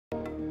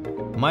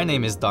My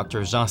name is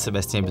Dr.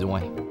 Jean-Sébastien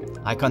Blouin.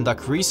 I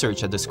conduct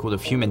research at the School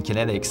of Human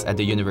Kinetics at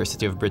the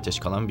University of British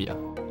Columbia.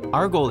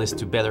 Our goal is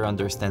to better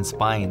understand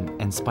spine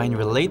and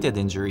spine-related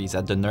injuries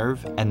at the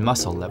nerve and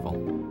muscle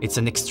level. It's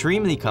an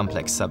extremely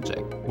complex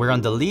subject. We're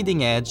on the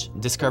leading edge,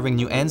 discovering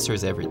new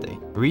answers every day.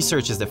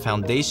 Research is the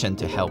foundation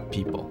to help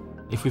people.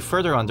 If we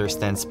further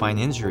understand spine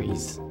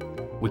injuries,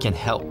 we can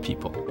help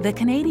people. The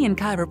Canadian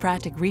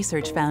Chiropractic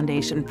Research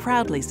Foundation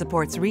proudly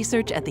supports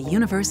research at the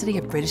University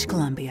of British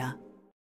Columbia.